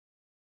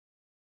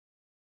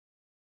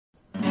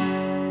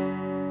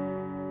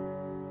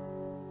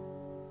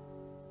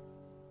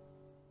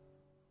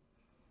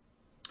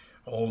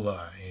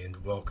Hola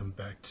and welcome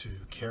back to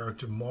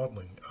character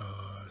modeling.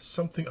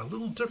 Something a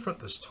little different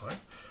this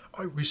time.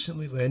 I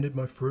recently landed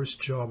my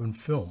first job in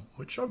film,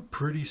 which I'm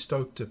pretty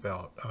stoked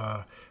about.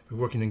 I've been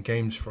working in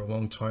games for a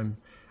long time,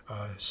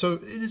 so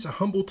it is a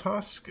humble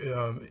task.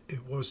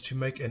 It was to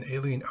make an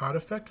alien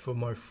artifact for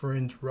my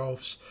friend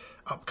Rolf's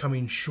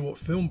upcoming short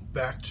film,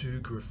 To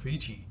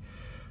Graffiti.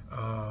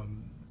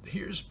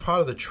 Here's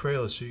part of the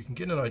trailer so you can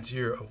get an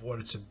idea of what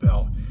it's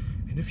about.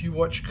 And if you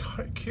watch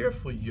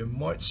carefully, you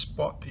might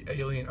spot the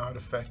alien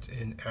artifact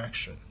in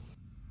action.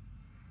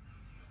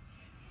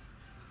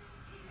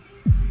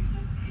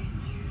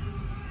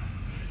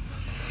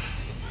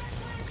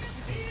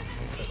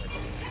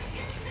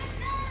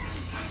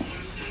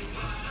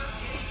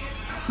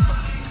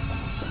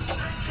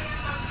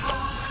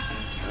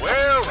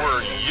 Where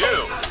were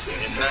you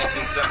in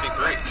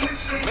 1973?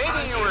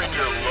 Maybe you were in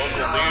your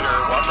local theater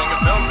watching a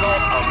film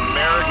called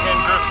American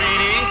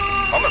Graffiti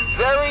on the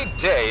very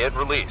day it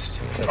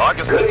released,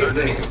 August the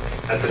 13th.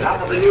 At the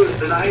top of the news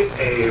tonight,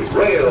 a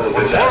rail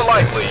disaster. More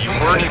likely, you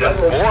weren't even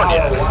born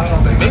yet.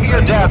 Maybe your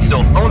dad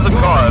still owns a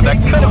car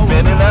that could have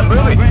been in that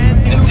movie.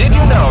 And did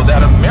you know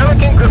that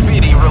American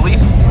Graffiti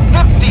released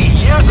 50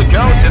 years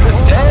ago to this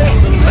day?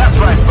 That's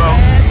right,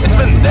 folks. It's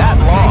been that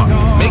long.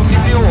 Makes you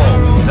feel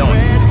old, don't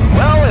it?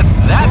 Well, it's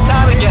that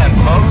time again,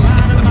 folks.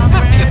 It's the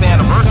 50th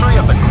anniversary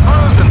of the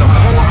Cruise and the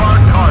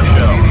Boulevard Car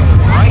Show,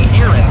 right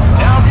here in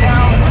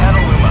downtown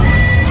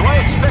Petaluma. So I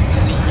expect to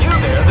see you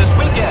there this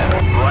weekend,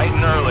 bright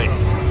and early.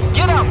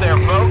 Get out there,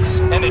 folks,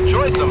 and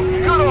enjoy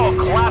some good old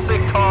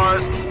classic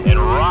cars and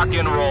rock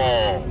and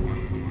roll.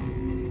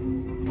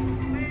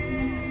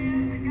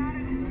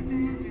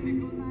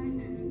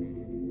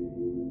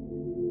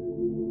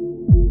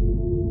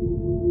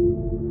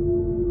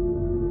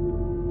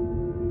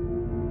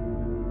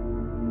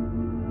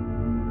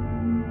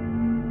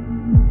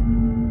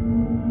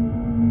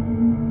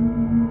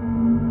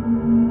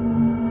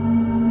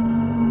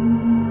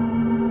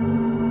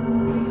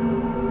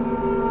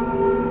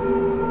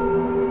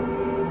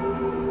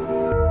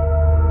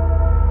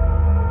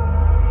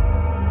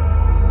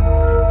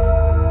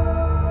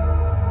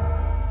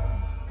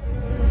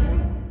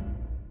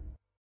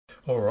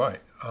 All right,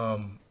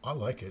 I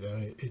like it.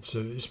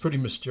 It's pretty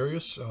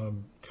mysterious.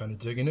 Kind of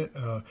digging it.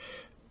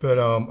 But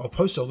I'll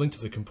post a link to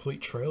the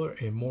complete trailer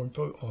and more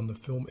info on the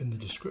film in the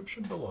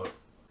description below.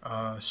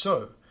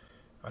 So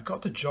I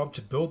got the job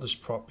to build this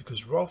prop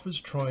because Rolf is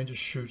trying to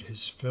shoot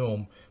his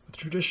film with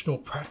traditional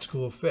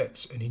practical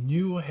effects, and he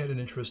knew I had an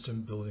interest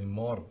in building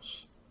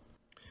models.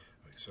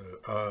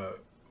 So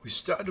we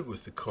started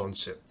with the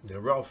concept. Now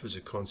Rolf is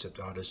a concept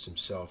artist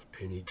himself,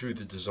 and he drew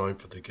the design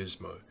for the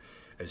Gizmo,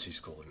 as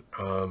he's calling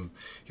it.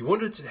 He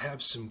wanted to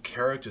have some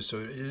character, so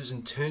it is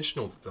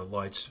intentional that the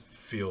lights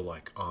feel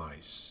like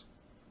eyes.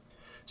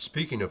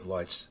 Speaking of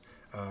lights,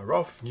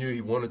 Rolf knew he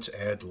wanted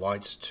to add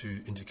lights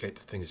to indicate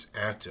the thing is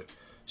active.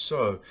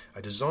 So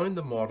I designed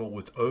the model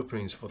with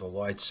openings for the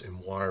lights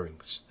and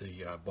wirings.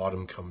 The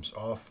bottom comes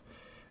off,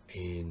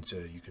 and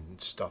you can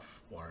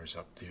stuff wires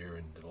up there,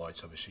 and the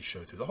lights obviously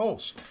show through the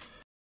holes.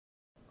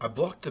 I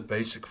blocked the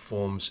basic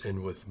forms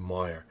in with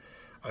Maya.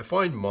 I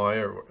find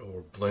Maya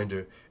or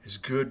Blender is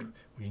good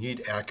when you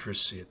need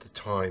accuracy at the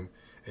time,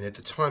 and at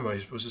the time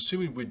I was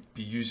assuming we'd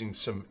be using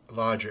some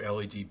larger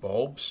LED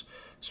bulbs,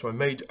 so I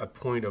made a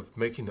point of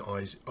making the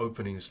eyes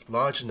openings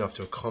large enough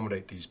to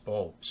accommodate these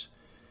bulbs.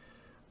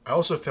 I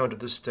also found at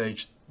this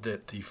stage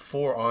that the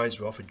four eyes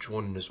Rolf had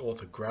drawn in his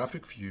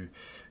orthographic view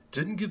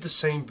didn't give the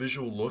same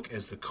visual look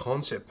as the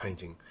concept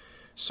painting,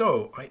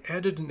 so I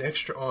added an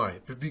extra eye,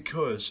 but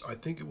because I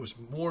think it was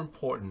more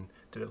important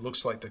that it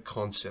looks like the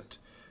concept.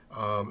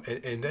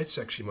 And that's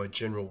actually my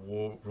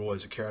general rule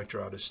as a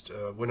character artist.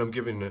 When I'm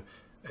given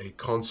a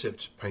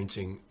concept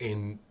painting,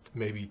 and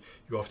maybe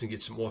you often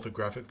get some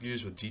orthographic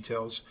views with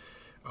details,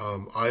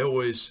 I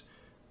always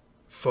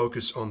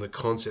focus on the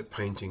concept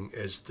painting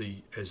as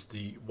the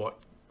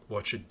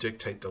what should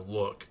dictate the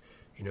look.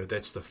 You know,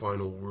 that's the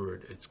final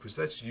word. It's because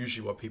that's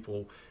usually what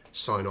people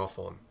sign off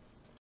on.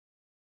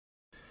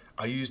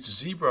 I used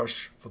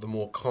ZBrush for the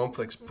more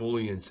complex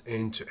booleans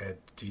and to add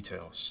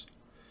details.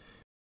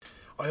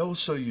 I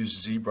also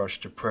used ZBrush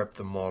to prep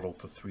the model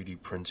for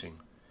 3D printing.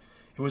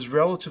 It was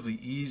relatively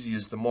easy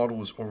as the model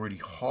was already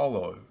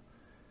hollow,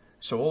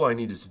 so all I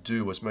needed to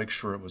do was make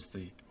sure it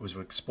was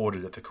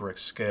exported at the correct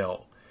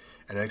scale,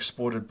 and I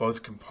exported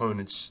both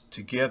components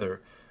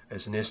together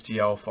as an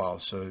STL file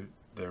so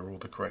they're all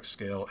the correct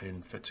scale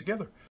and fit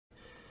together.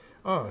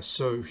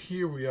 So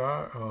here we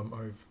are.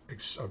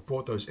 I've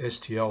brought those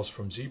STLs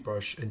from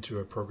ZBrush into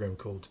a program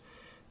called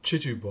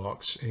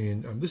Chitubox,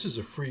 and this is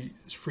a free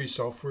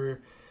software.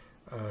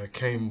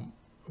 Came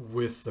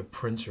with the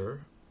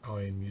printer.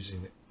 I am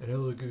using an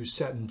Elegoo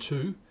Saturn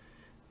 2,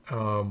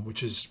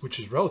 which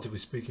is relatively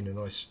speaking a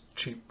nice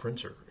cheap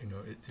printer. You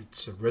know,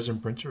 it's a resin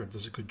printer. It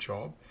does a good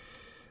job.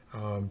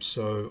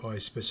 So I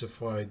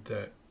specified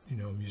that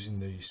I'm using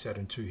the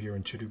Saturn 2 here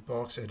in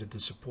Chitubox. Added the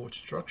support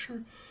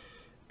structure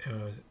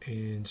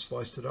and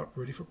sliced it up,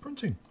 ready for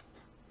printing.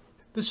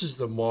 This is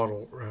the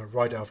model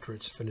right after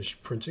it's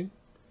finished printing.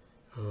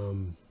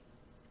 It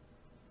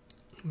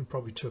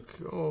probably took,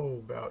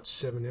 about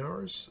 7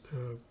 hours,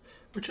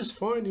 which is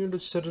fine. You know, to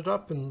set it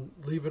up and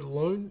leave it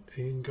alone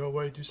and go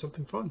away and do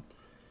something fun.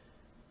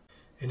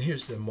 And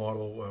here's the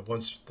model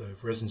once the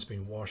resin's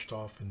been washed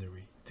off and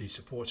the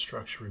support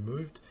structure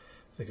removed.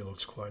 I think it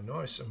looks quite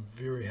nice. I'm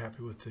very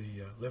happy with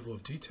the level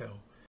of detail.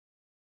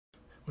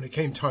 When it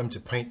came time to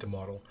paint the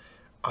model,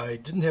 I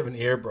didn't have an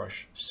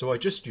airbrush, so I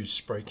just used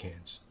spray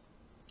cans.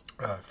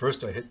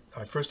 First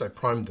I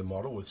primed the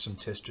model with some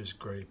Tester's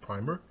Grey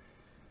primer.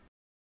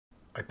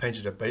 I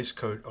painted a base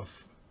coat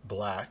of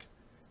black.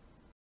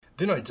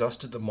 Then I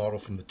dusted the model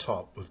from the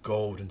top with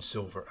gold and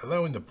silver,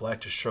 allowing the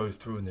black to show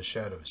through in the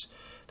shadows.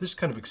 This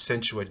kind of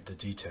accentuated the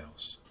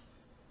details.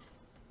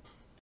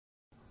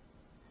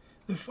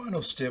 The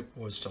final step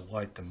was to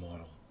light the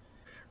model.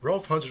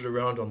 Rolf hunted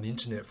around on the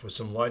internet for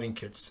some lighting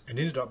kits and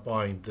ended up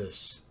buying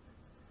this.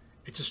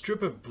 It's a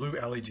strip of blue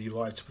LED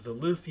lights with a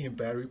lithium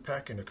battery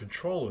pack and a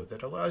controller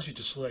that allows you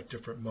to select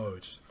different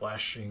modes,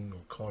 flashing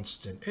or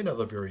constant, and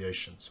other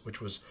variations,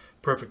 which was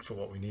perfect for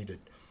what we needed.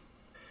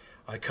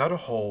 I cut a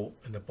hole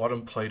in the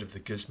bottom plate of the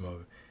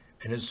gizmo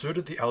and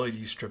inserted the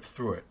LED strip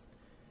through it.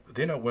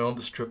 Then I wound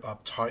the strip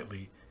up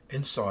tightly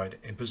inside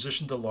and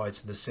positioned the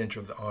lights in the center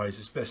of the eyes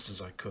as best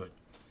as I could.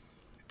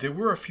 There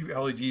were a few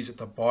LEDs at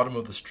the bottom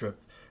of the strip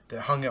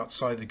that hung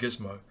outside the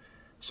gizmo,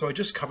 so I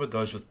just covered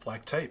those with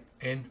black tape,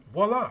 and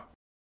voila!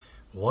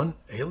 One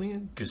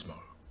Alien Gizmo.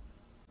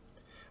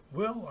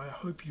 Well, I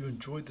hope you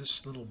enjoyed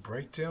this little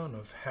breakdown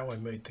of how I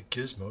made the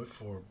gizmo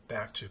for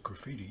Back to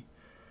Graffiti.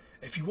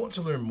 If you want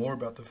to learn more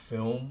about the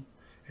film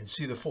and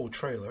see the full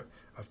trailer,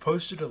 I've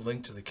posted a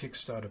link to the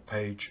Kickstarter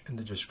page in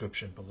the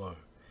description below.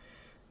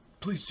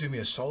 Please do me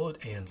a solid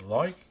and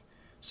like,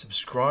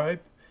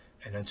 subscribe,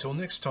 and until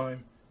next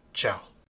time, ciao.